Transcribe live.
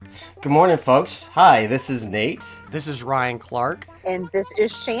Good morning, folks. Hi, this is Nate. This is Ryan Clark. And this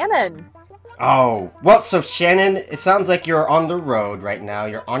is Shannon. Oh, well, so Shannon, it sounds like you're on the road right now.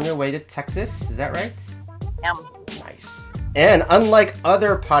 You're on your way to Texas, is that right? Nice. And unlike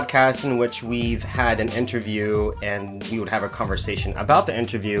other podcasts in which we've had an interview and we would have a conversation about the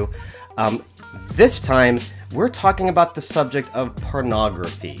interview, this time we're talking about the subject of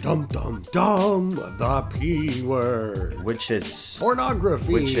pornography. Dum dum dum, the P word. Which is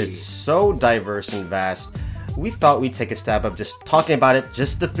pornography. Which is so diverse and vast. We thought we'd take a stab of just talking about it,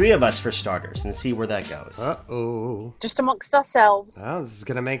 just the three of us for starters, and see where that goes. Uh-oh. Just amongst ourselves. Oh, this is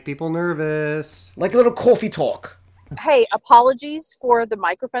going to make people nervous. Like a little coffee talk. Hey, apologies for the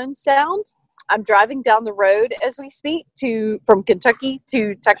microphone sound. I'm driving down the road as we speak from Kentucky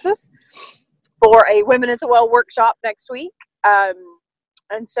to Texas for a Women at the Well workshop next week.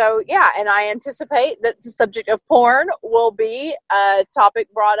 And so, and I anticipate that the subject of porn will be a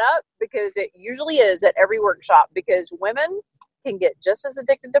topic brought up because it usually is at every workshop because women can get just as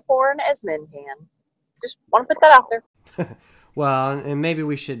addicted to porn as men can. Just want to put that out there. Well, and maybe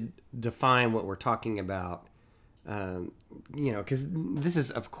we should define what we're talking about. Because this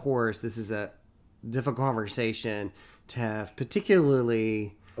is a difficult conversation to have,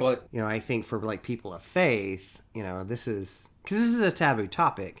 particularly, I think for like people of faith, this is a taboo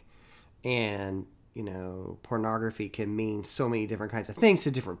topic, and, pornography can mean so many different kinds of things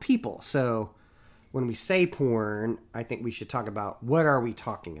to different people. So when we say porn, I think we should talk about what are we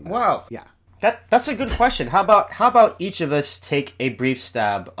talking about? Wow. Yeah. That's a good question. How about each of us take a brief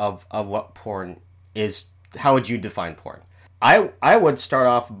stab of what porn is? How would you define porn? I would start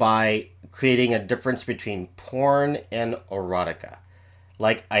off by creating a difference between porn and erotica.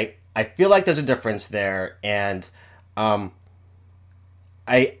 Like, I feel like there's a difference there, and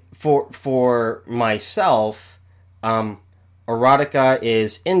for myself, erotica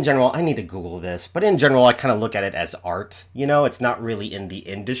is, in general, I need to Google this, but in general, I kind of look at it as art. It's not really in the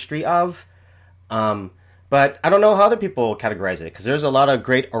industry of. But I don't know how other people categorize it, because there's a lot of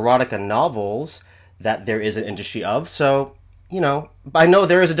great erotica novels that there is an industry of. So, I know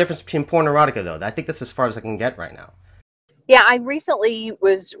there is a difference between porn and erotica, though. I think that's as far as I can get right now. Yeah, I recently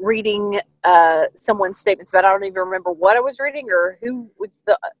was reading someone's statements, but I don't even remember what I was reading or who was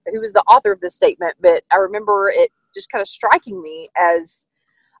the author of this statement. But I remember it just kind of striking me as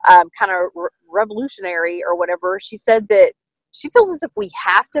kind of revolutionary or whatever. She said that she feels as if we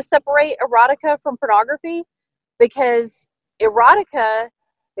have to separate erotica from pornography because erotica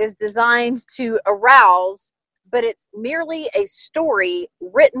is designed to arouse, but it's merely a story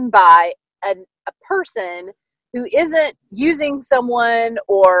written by a person who isn't using someone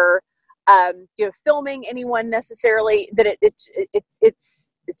or filming anyone necessarily. That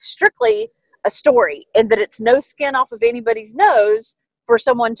it's strictly a story, and that it's no skin off of anybody's nose for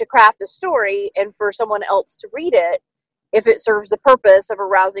someone to craft a story and for someone else to read it if it serves the purpose of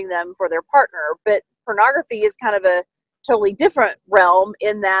arousing them for their partner. But pornography is kind of a totally different realm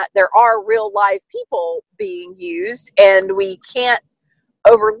in that there are real live people being used, and we can't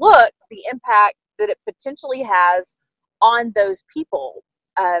overlook the impact that it potentially has on those people.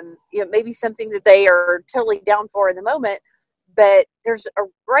 Maybe something that they are totally down for in the moment, but there's a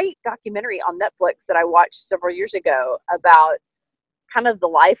great documentary on Netflix that I watched several years ago about kind of the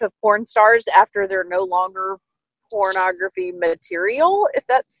life of porn stars after they're no longer pornography material, if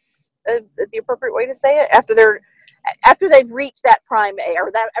that's the appropriate way to say it, after they've reached that prime age,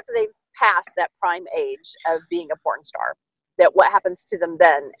 or that after they've passed that prime age of being a porn star, that what happens to them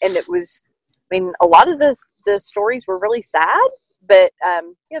then. And it was, a lot of the stories were really sad, but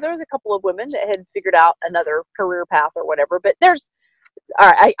there was a couple of women that had figured out another career path or whatever. But all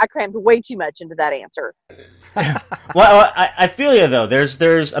right, I crammed way too much into that answer. Well, I feel you though.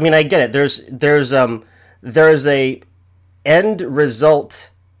 I get it. There's a end result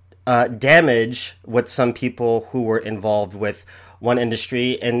damage with some people who were involved with one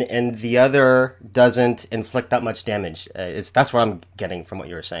industry, and the other doesn't inflict that much damage. That's what I'm getting from what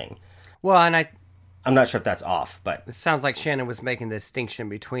you were saying. Well, and I'm not sure if that's off, but it sounds like Shannon was making the distinction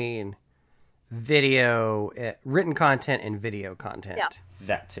between video, written content and video content. Yeah.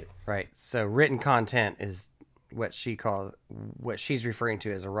 That too. Right. So written content is what she's referring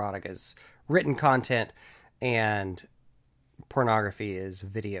to as erotica is written content, and pornography is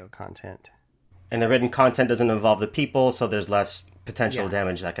video content. And the written content doesn't involve the people, so there's less potential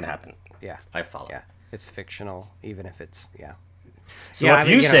damage that can happen. Yeah. I follow. Yeah. It's fictional, even if it's, So what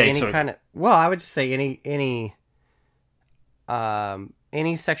do you say? I would just say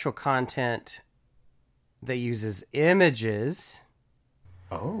any sexual content that uses images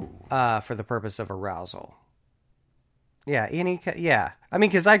for the purpose of arousal. Yeah, yeah. I mean,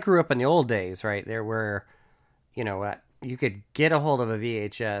 because I grew up in the old days, right? There were, you could get a hold of a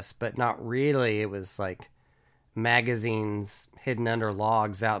VHS, but not really. It was like magazines hidden under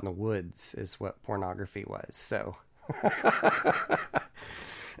logs out in the woods is what pornography was. So,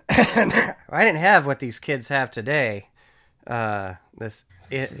 and I didn't have what these kids have today. Oh,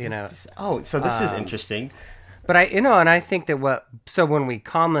 so this is interesting. But and I think that so when we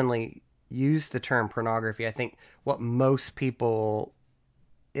commonly use the term pornography, I think what most people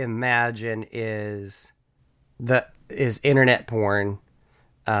imagine is internet porn,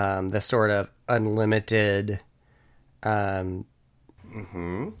 the sort of unlimited, you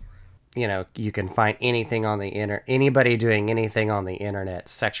can find anything on the anybody doing anything on the internet,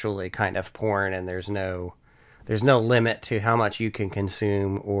 sexually kind of porn, and there's no limit to how much you can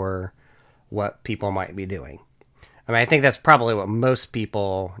consume or what people might be doing. I mean, I think that's probably what most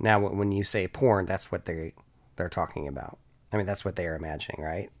people now, when you say porn, that's what they're talking about. I mean, that's what they're imagining,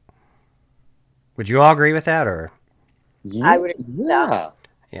 right? Would you all agree with that, or? I would agree with that.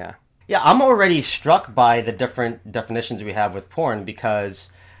 Yeah. Yeah, I'm already struck by the different definitions we have with porn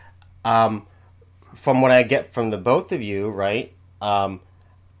because, from what I get from the both of you, right? I'm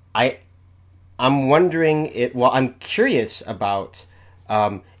wondering I'm curious about,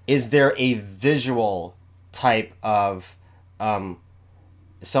 is there a visual type of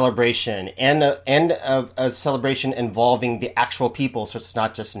celebration and a celebration involving the actual people, so it's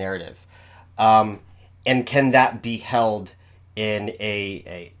not just narrative, and can that be held in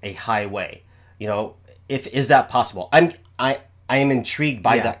a high way? Is that possible? I am intrigued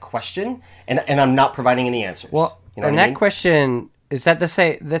by that question, and I'm not providing any answers. Well, question is that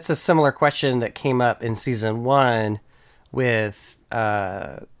that's a similar question that came up in season 1 with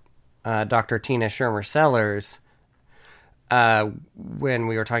Dr. Tina Shermer Sellers, when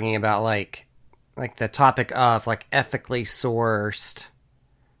we were talking about like the topic of like ethically sourced,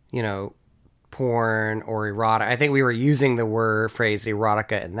 porn or erotic. I think we were using the phrase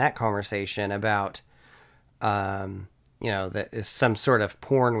erotica in that conversation about, that is some sort of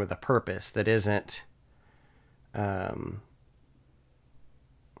porn with a purpose that isn't, and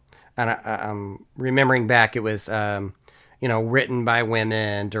I'm remembering back, it was, written by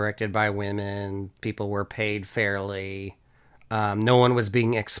women, directed by women, people were paid fairly. No one was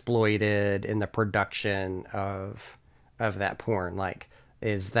being exploited in the production of that porn. Like,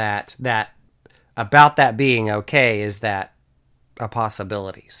 is that about that being okay? Is that a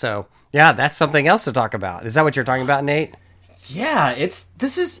possibility? So yeah, that's something else to talk about. Is that what you're talking about, Nate? Yeah, it's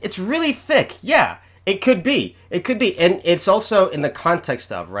really thick. Yeah, it could be, and it's also in the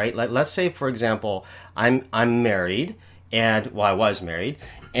context of, right? Like, let's say, for example, I'm married, and I was married,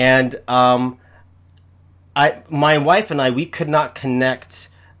 and my wife and I, we could not connect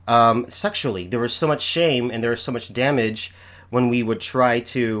sexually. There was so much shame and there was so much damage when we would try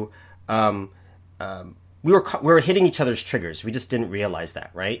to. We were hitting each other's triggers. We just didn't realize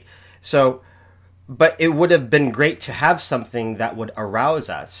that, right? So, but it would have been great to have something that would arouse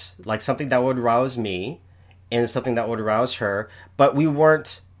us, like something that would arouse me, and something that would arouse her. But we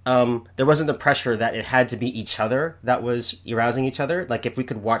weren't. There wasn't the pressure that it had to be each other that was arousing each other. Like, if we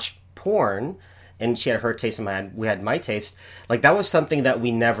could watch porn, and she had her taste and we had my taste, like, that was something that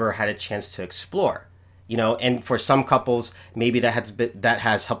we never had a chance to explore. And for some couples, maybe that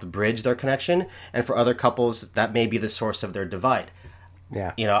has helped bridge their connection, and for other couples, that may be the source of their divide.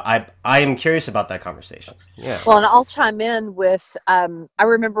 Yeah. I am curious about that conversation. Yeah. Well, and I'll chime in with, I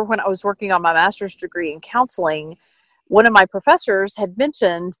remember when I was working on my master's degree in counseling, one of my professors had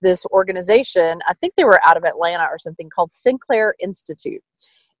mentioned this organization. I think they were out of Atlanta or something, called Sinclair Institute.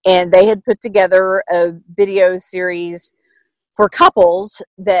 And they had put together a video series for couples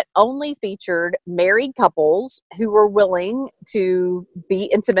that only featured married couples who were willing to be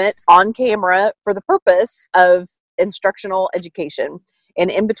intimate on camera for the purpose of instructional education. And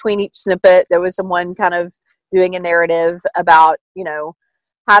in between each snippet, there was someone kind of doing a narrative about,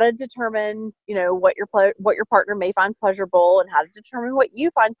 how to determine, what your partner may find pleasurable, and how to determine what you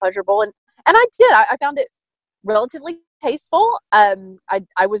find pleasurable. And I found it relatively tasteful.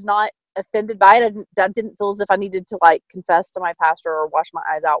 I was not offended by it. I didn't feel as if I needed to confess to my pastor or wash my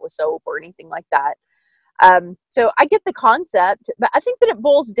eyes out with soap or anything like that. So I get the concept, but I think that it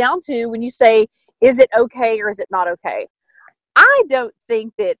boils down to, when you say, is it okay or is it not okay? I don't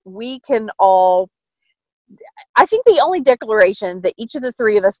think that we can all, I think the only declaration that each of the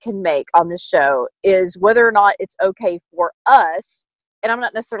three of us can make on this show is whether or not it's okay for us. And I'm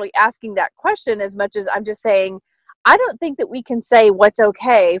not necessarily asking that question as much as I'm just saying, I don't think that we can say what's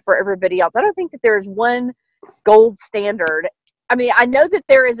okay for everybody else. I don't think that there's one gold standard. I mean, I know that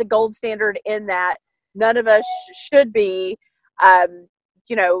there is a gold standard in that none of us should be,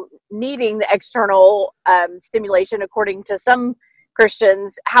 needing the external stimulation according to some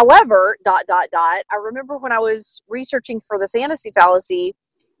Christians. However, ... I remember when I was researching for the fantasy fallacy,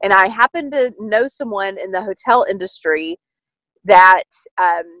 and I happened to know someone in the hotel industry that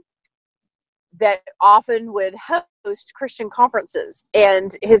that often would host Christian conferences,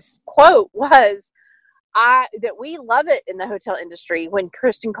 and his quote was, that we love it in the hotel industry when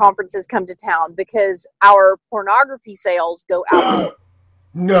Christian conferences come to town because our pornography sales go out.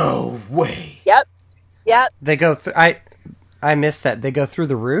 No way. Yep. They go through. I missed that. They go through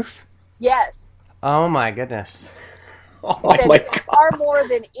the roof. Yes. Oh my goodness. Oh my God. Far more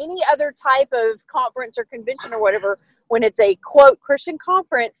than any other type of conference or convention or whatever. When it's a quote Christian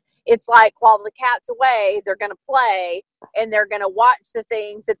conference, it's like while the cat's away, they're going to play and they're going to watch the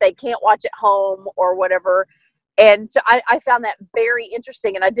things that they can't watch at home or whatever. And so I found that very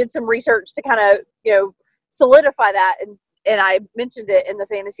interesting, and I did some research to kind of solidify that, and I mentioned it in the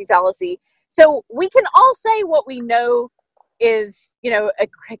fantasy fallacy. So we can all say what we know is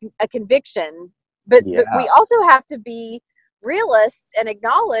a conviction, but we also have to be realists and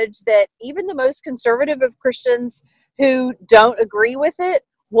acknowledge that even the most conservative of Christians who don't agree with it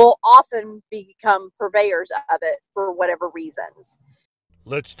will often become purveyors of it for whatever reasons.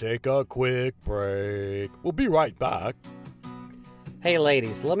 Let's take a quick break. We'll be right back. Hey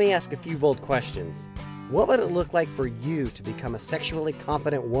ladies, let me ask a few bold questions. What would it look like for you to become a sexually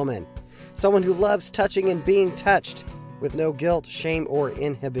confident woman? Someone who loves touching and being touched with no guilt, shame, or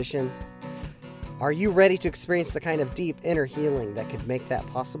inhibition? Are you ready to experience the kind of deep inner healing that could make that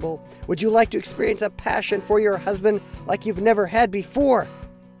possible? Would you like to experience a passion for your husband like you've never had before?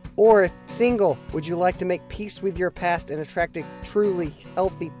 Or if single, would you like to make peace with your past and attract a truly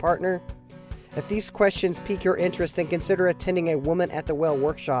healthy partner? If these questions pique your interest, then consider attending a Woman at the Well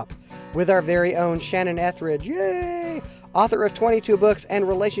workshop with our very own Shannon Ethridge, yay! Author of 22 books and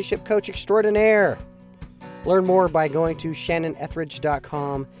relationship coach extraordinaire. Learn more by going to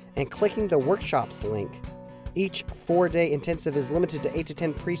shannonethridge.com and clicking the workshops link. Each 4-day intensive is limited to 8 to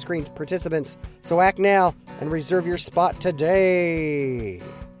 10 pre-screened participants, so act now and reserve your spot today.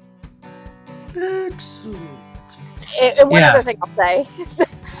 Excellent. And one other thing I'll say,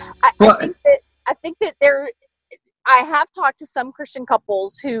 I think that I have talked to some Christian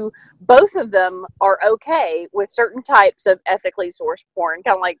couples who both of them are okay with certain types of ethically sourced porn,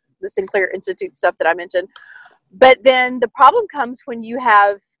 kind of like the Sinclair Institute stuff that I mentioned. But then the problem comes when you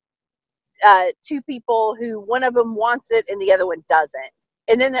have two people who one of them wants it and the other one doesn't.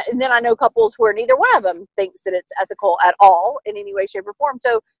 And then I know couples where neither one of them thinks that it's ethical at all in any way, shape, or form.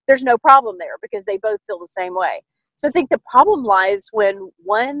 So there's no problem there because they both feel the same way. So I think the problem lies when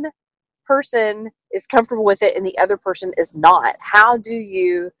one person is comfortable with it and the other person is not. How do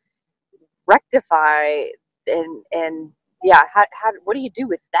you rectify what do you do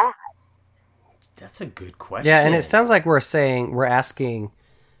with that? That's a good question. Yeah, and it sounds like we're asking,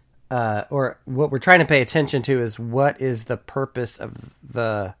 or what we're trying to pay attention to is what is the purpose of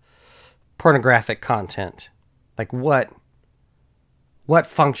the pornographic content? Like what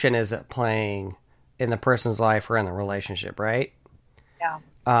function is it playing in the person's life or in the relationship, right? Yeah.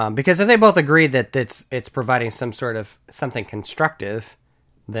 Because if they both agree that it's providing some sort of something constructive,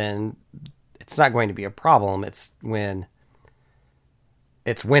 then it's not going to be a problem. It's when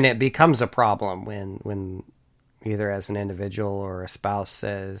it becomes a problem, when either as an individual or a spouse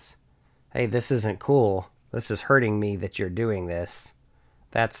says, hey, this isn't cool, this is hurting me that you're doing this.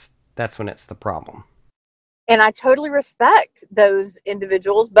 That's when it's the problem. And I totally respect those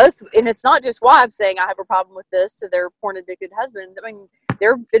individuals, both, and it's not just wives saying I have a problem with this to their porn addicted husbands. I mean,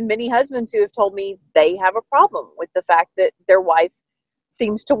 there have been many husbands who have told me they have a problem with the fact that their wife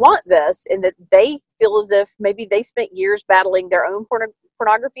seems to want this, and that they feel as if maybe they spent years battling their own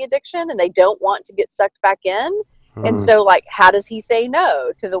pornography addiction and they don't want to get sucked back in. And so, like, how does he say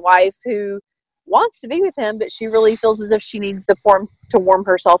no to the wife who wants to be with him, but she really feels as if she needs the porn to warm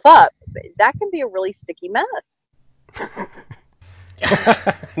herself up? That can be a really sticky mess.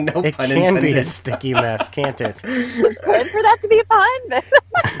 No It pun can intended. be a sticky mess, can't it? Intend for that to be a pun,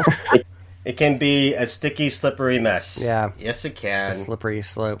 but It can be a sticky, slippery mess. Yeah. Yes, it can. A slippery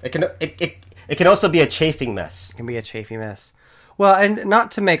slope. It can also be a chafing mess. It can be a chafy mess. Well, and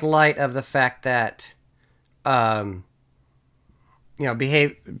not to make light of the fact that, porn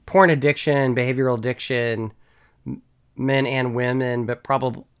addiction, behavioral addiction, men and women, but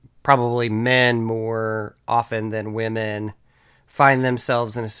probably men more often than women, find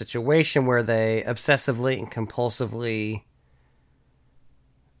themselves in a situation where they obsessively and compulsively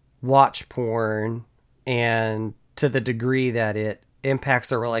watch porn, and to the degree that it impacts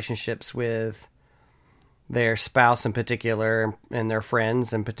their relationships with their spouse in particular and their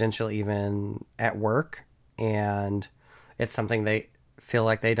friends and potentially even at work. And it's something they feel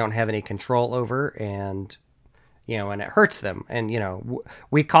like they don't have any control over, and, and it hurts them. And,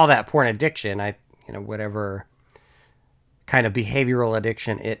 we call that porn addiction. Whatever kind of behavioral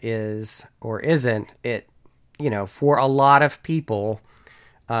addiction it is or isn't, it, for a lot of people,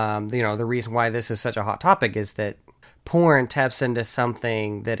 the reason why this is such a hot topic is that porn taps into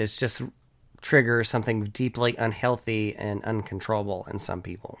something that is just triggers something deeply unhealthy and uncontrollable in some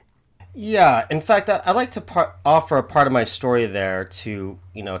people. Yeah, in fact, I'd like to offer a part of my story there to,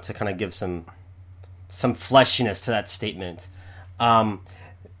 to kind of give some fleshiness to that statement. No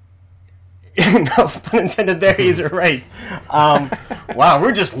pun intended there, he's right. Wow,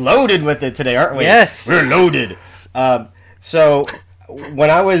 we're just loaded with it today, aren't we? Yes. We're loaded. So when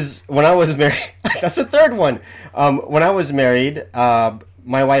I was married, that's the third one. When I was married,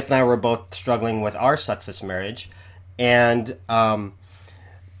 my wife and I were both struggling with our sexless marriage, and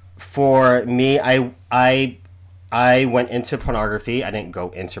for me, I went into pornography. I didn't go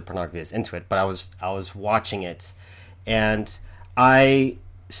into pornography as into it, but I was watching it, and I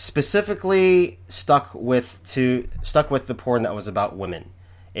specifically stuck with the porn that was about women.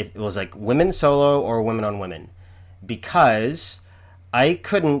 It was like women solo or women on women, because I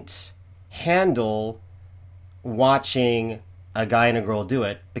couldn't handle watching a guy and a girl do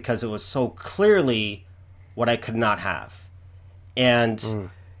it, because it was so clearly what I could not have. And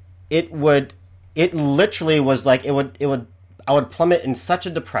it literally was like, I would plummet in such a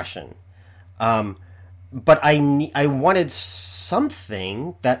depression. But I wanted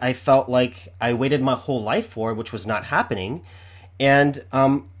something that I felt like I waited my whole life for, which was not happening. And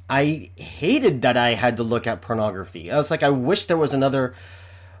I hated that I had to look at pornography. I was like, I wish there was another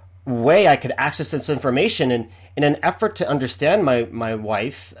way I could access this information. And in an effort to understand my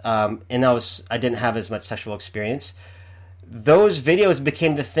wife, and I didn't have as much sexual experience, those videos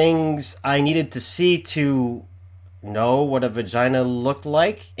became the things I needed to see to know what a vagina looked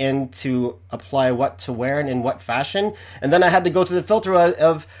like and to apply what to wear and in what fashion. And then I had to go through the filter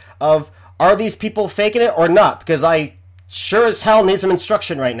of are these people faking it or not? Because I sure as hell need some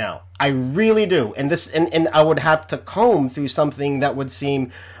instruction right now. I really do. And and I would have to comb through something that would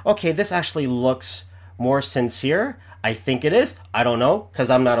seem, okay, this actually looks more sincere. I think it is. I don't know, because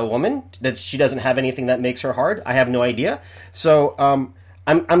I'm not a woman. That she doesn't have anything that makes her hard. I have no idea. So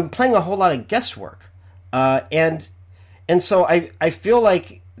I'm playing a whole lot of guesswork, and so I feel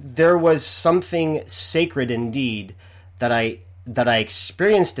like there was something sacred indeed that I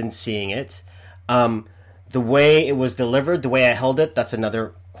experienced in seeing it. The way it was delivered, the way I held it, that's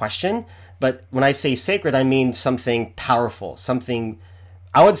another question. But when I say sacred, I mean something powerful, something,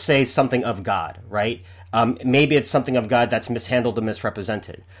 I would say something of God, right? Maybe it's something of God that's mishandled and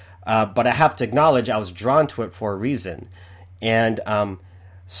misrepresented. But I have to acknowledge I was drawn to it for a reason. And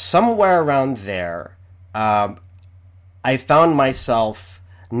somewhere around there, I found myself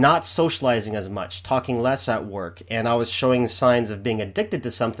not socializing as much, talking less at work, and I was showing signs of being addicted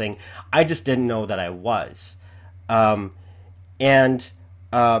to something I just didn't know that I was. I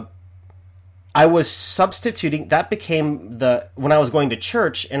was substituting, that became when I was going to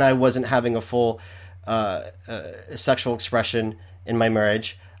church and I wasn't having a full sexual expression in my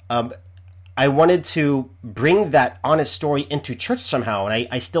marriage, I wanted to bring that honest story into church somehow, and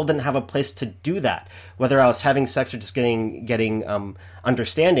I still didn't have a place to do that. Whether I was having sex or just getting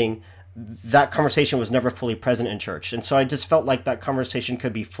understanding, that conversation was never fully present in church. And so I just felt like that conversation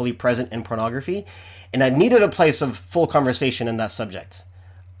could be fully present in pornography, and I needed a place of full conversation in that subject.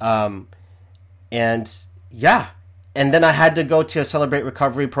 And then I had to go to a Celebrate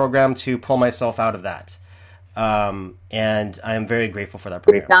Recovery program to pull myself out of that. And I am very grateful for that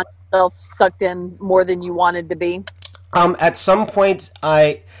program. You found yourself sucked in more than you wanted to be? At some point,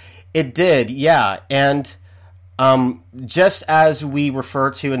 it did, yeah. And just as we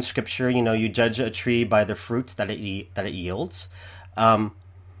refer to in Scripture, you judge a tree by the fruit that it yields.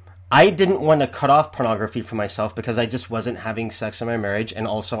 I didn't want to cut off pornography for myself because I just wasn't having sex in my marriage, and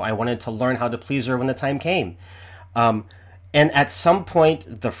also I wanted to learn how to please her when the time came. And at some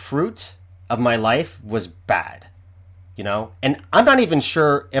point, the fruit of my life was bad, and I'm not even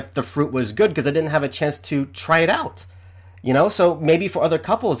sure if the fruit was good because I didn't have a chance to try it out, so maybe for other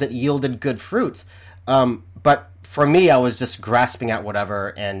couples it yielded good fruit. But for me, I was just grasping at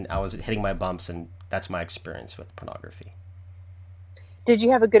whatever, and I was hitting my bumps, and that's my experience with pornography. Did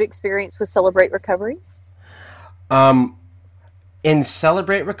you have a good experience with Celebrate Recovery? In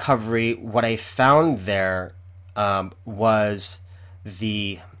Celebrate Recovery, what I found there was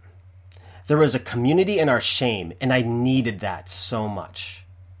there was a community in our shame, and I needed that so much.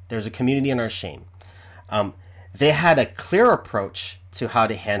 There's a community in our shame. they had a clear approach to how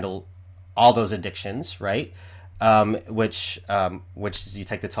to handle all those addictions, right? Which is you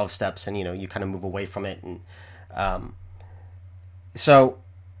take the 12 steps and, you kind of move away from it. And so,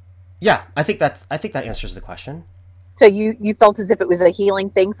 yeah, I think that answers the question. So you felt as if it was a healing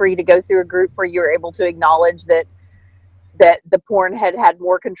thing for you to go through a group where you were able to acknowledge that the porn had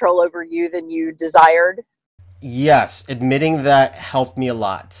more control over you than you desired? Yes, admitting that helped me a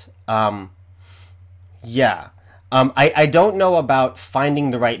lot. Yeah. I don't know about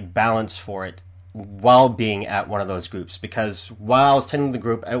finding the right balance for it while being at one of those groups, because while I was attending the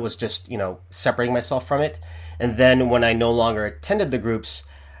group, I was just, separating myself from it. And then when I no longer attended the groups,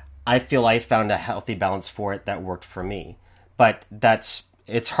 I feel I found a healthy balance for it that worked for me. But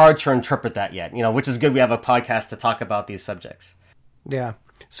it's hard to interpret that yet, which is good. We have a podcast to talk about these subjects. Yeah.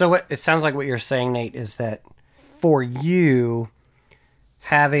 So it sounds like what you're saying, Nate, is that for you,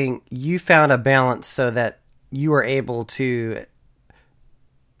 you found a balance so that you were able to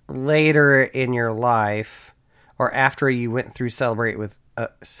later in your life, or after you went through Celebrate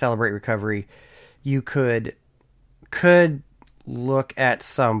Recovery, you could look at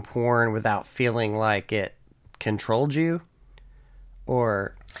some porn without feeling like it controlled you,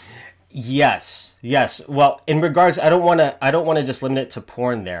 or yes. Well, in regards, I don't want to just limit it to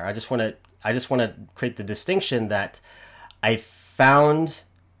porn there. I just want to create the distinction that I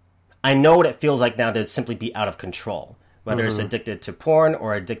know what it feels like now to simply be out of control, whether it's addicted to porn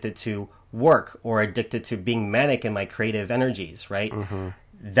or addicted to work or addicted to being manic in my creative energies, right?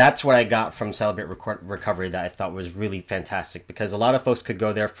 That's what I got from Celebrate Recovery that I thought was really fantastic, because a lot of folks could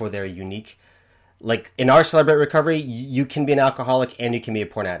go there for their unique, like in our Celebrate Recovery, you can be an alcoholic and you can be a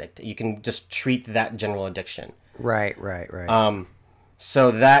porn addict. You can just treat that general addiction. Right. So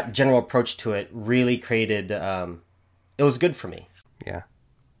that general approach to it really created, it was good for me.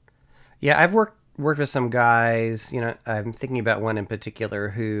 Yeah, I've worked with some guys, I'm thinking about one in particular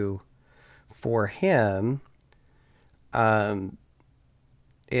who, for him,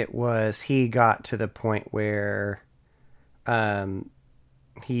 he got to the point where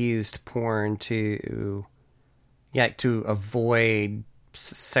he used porn to avoid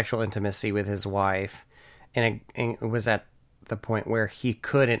sexual intimacy with his wife, and it was at the point where he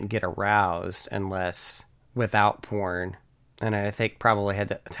couldn't get aroused unless without porn. And I think probably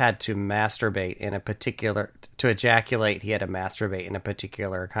had to masturbate to ejaculate. He had to masturbate in a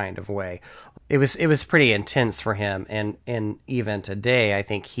particular kind of way. It was pretty intense for him. And even today, I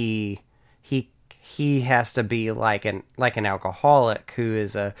think he has to be like an alcoholic who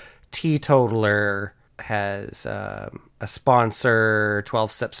is a teetotaler, has a sponsor,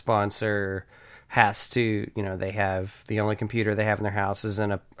 12-step sponsor, has to, they have the only computer they have in their house is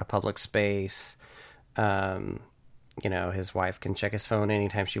in a public space. His wife can check his phone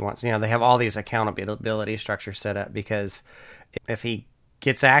anytime she wants. They have all these accountability structures set up, because if he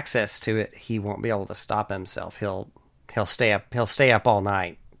gets access to it, he won't be able to stop himself. He'll stay up all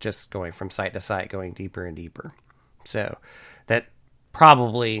night, just going from site to site, going deeper and deeper. So that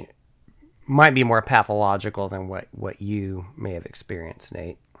probably might be more pathological than what you may have experienced,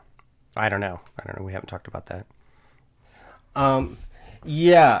 Nate. I don't know. We haven't talked about that.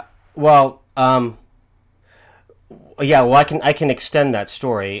 Yeah. Well, yeah, well, I can extend that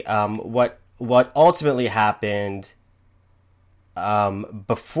story. What ultimately happened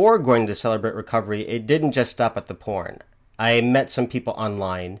before going to Celebrate Recovery, it didn't just stop at the porn. I met some people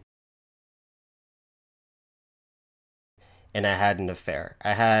online, and I had an affair.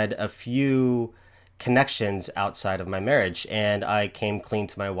 I had a few connections outside of my marriage, and I came clean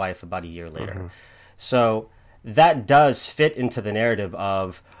to my wife about a year later. So that does fit into the narrative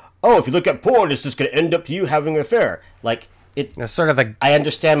of, oh, if you look at porn, it's just going to end up you having an affair. Like, it's sort of I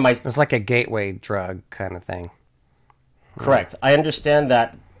understand it's like a gateway drug kind of thing. Correct. I understand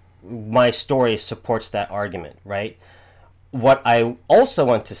that my story supports that argument, right? What I also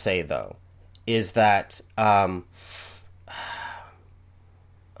want to say, though, is that I'm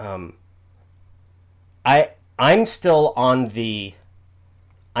still on the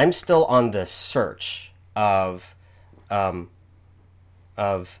search of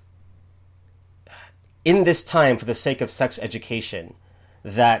in this time, for the sake of sex education,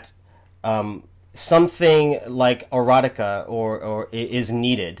 that something like erotica or is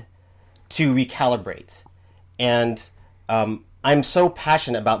needed to recalibrate. And I'm so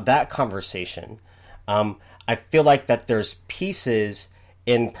passionate about that conversation. I feel like that there's pieces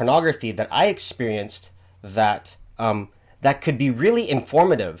in pornography that I experienced that that could be really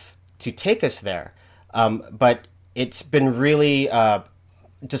informative to take us there. But it's been really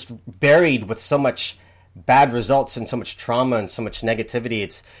just buried with so much bad results and so much trauma and so much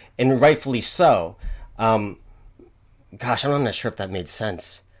negativity. And rightfully so. Gosh, I'm not sure if that made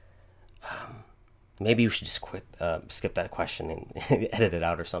sense. Maybe you should just skip that question and edit it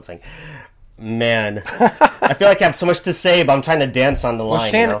out or something. Man, I feel like I have so much to say, but I'm trying to dance on the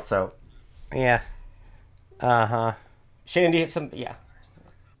line, Shannon, you know, so. Yeah. Uh-huh. Shannon, do you have some? Yeah.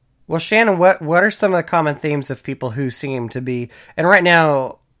 Well, Shannon, what are some of the common themes of people who seem to be, and right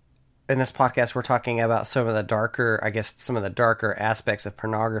now in this podcast we're talking about some of the darker aspects of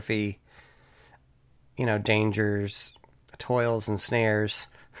pornography, dangers, toils and snares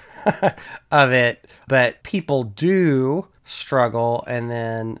of it, but people do struggle and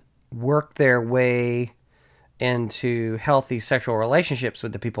then work their way into healthy sexual relationships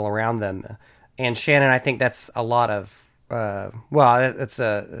with the people around them. And Shannon, I think that's a lot of, it's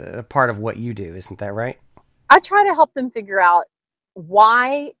a part of what you do, isn't that right? I try to help them figure out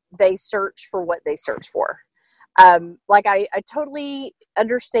why they search for what they search for. I totally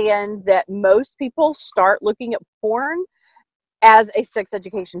understand that most people start looking at porn as a sex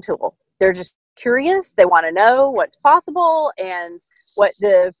education tool. They're just curious. They want to know what's possible and what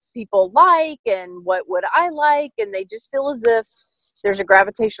the people like and what would I like. And they just feel as if there's a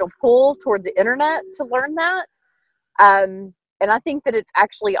gravitational pull toward the internet to learn that. And I think that it's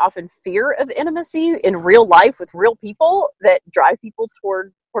actually often fear of intimacy in real life with real people that drive people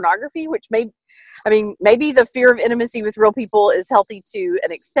toward pornography, which maybe the fear of intimacy with real people is healthy to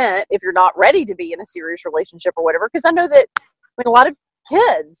an extent if you're not ready to be in a serious relationship or whatever. Because I know that a lot of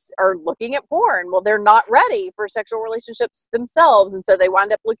kids are looking at porn. Well, they're not ready for sexual relationships themselves. And so they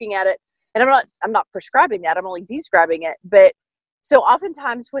wind up looking at it. And I'm not prescribing that. I'm only describing it. But so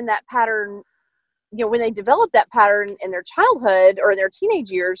oftentimes when that pattern, when they develop that pattern in their childhood or in their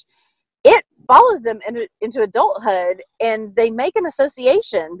teenage years, it follows them into adulthood, and they make an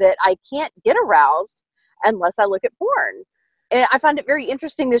association that I can't get aroused unless I look at porn. And I find it very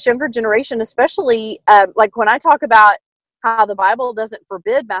interesting, this younger generation, especially when I talk about how the Bible doesn't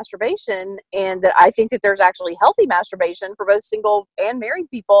forbid masturbation and that I think that there's actually healthy masturbation for both single and married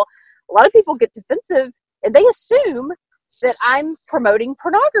people, a lot of people get defensive and they assume that I'm promoting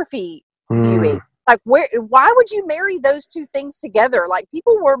pornography viewing. Why would you marry those two things together?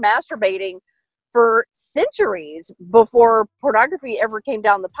 People were masturbating for centuries before pornography ever came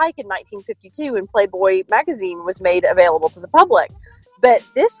down the pike in 1952 and Playboy magazine was made available to the public. But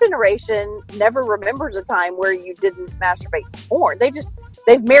this generation never remembers a time where you didn't masturbate to porn.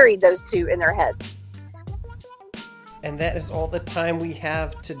 They've married those two in their heads. And that is all the time we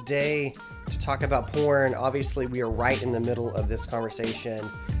have today to talk about porn. Obviously, we are right in the middle of this conversation,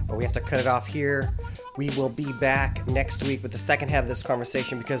 but we have to cut it off here. We will be back next week with the second half of this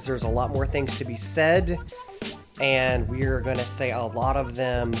conversation because there's a lot more things to be said, and we're going to say a lot of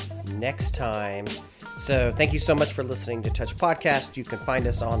them next time. So thank you so much for listening to Touch Podcast. You can find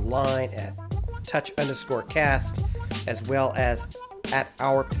us online at touch_cast, as well as at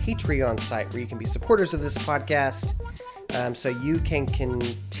our Patreon site where you can be supporters of this podcast, so you can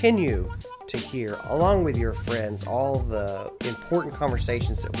continue to hear, along with your friends, all the important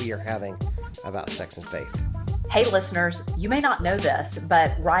conversations that we are having about sex and faith. Hey listeners, you may not know this,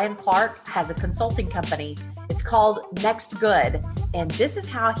 but Ryan Clark has a consulting company. It's called Next Good, and this is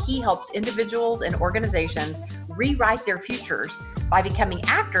how he helps individuals and organizations rewrite their futures by becoming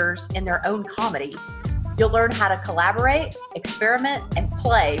actors in their own comedy. You'll learn how to collaborate, experiment, and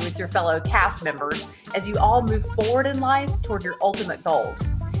play with your fellow cast members as you all move forward in life toward your ultimate goals.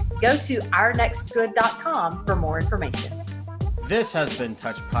 Go to ournextgood.com for more information. This has been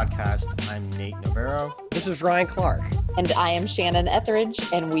Touch Podcast. I'm Nate Navarro. This is Ryan Clark. And I am Shannon Etheridge,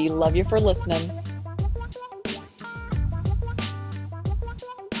 and we love you for listening.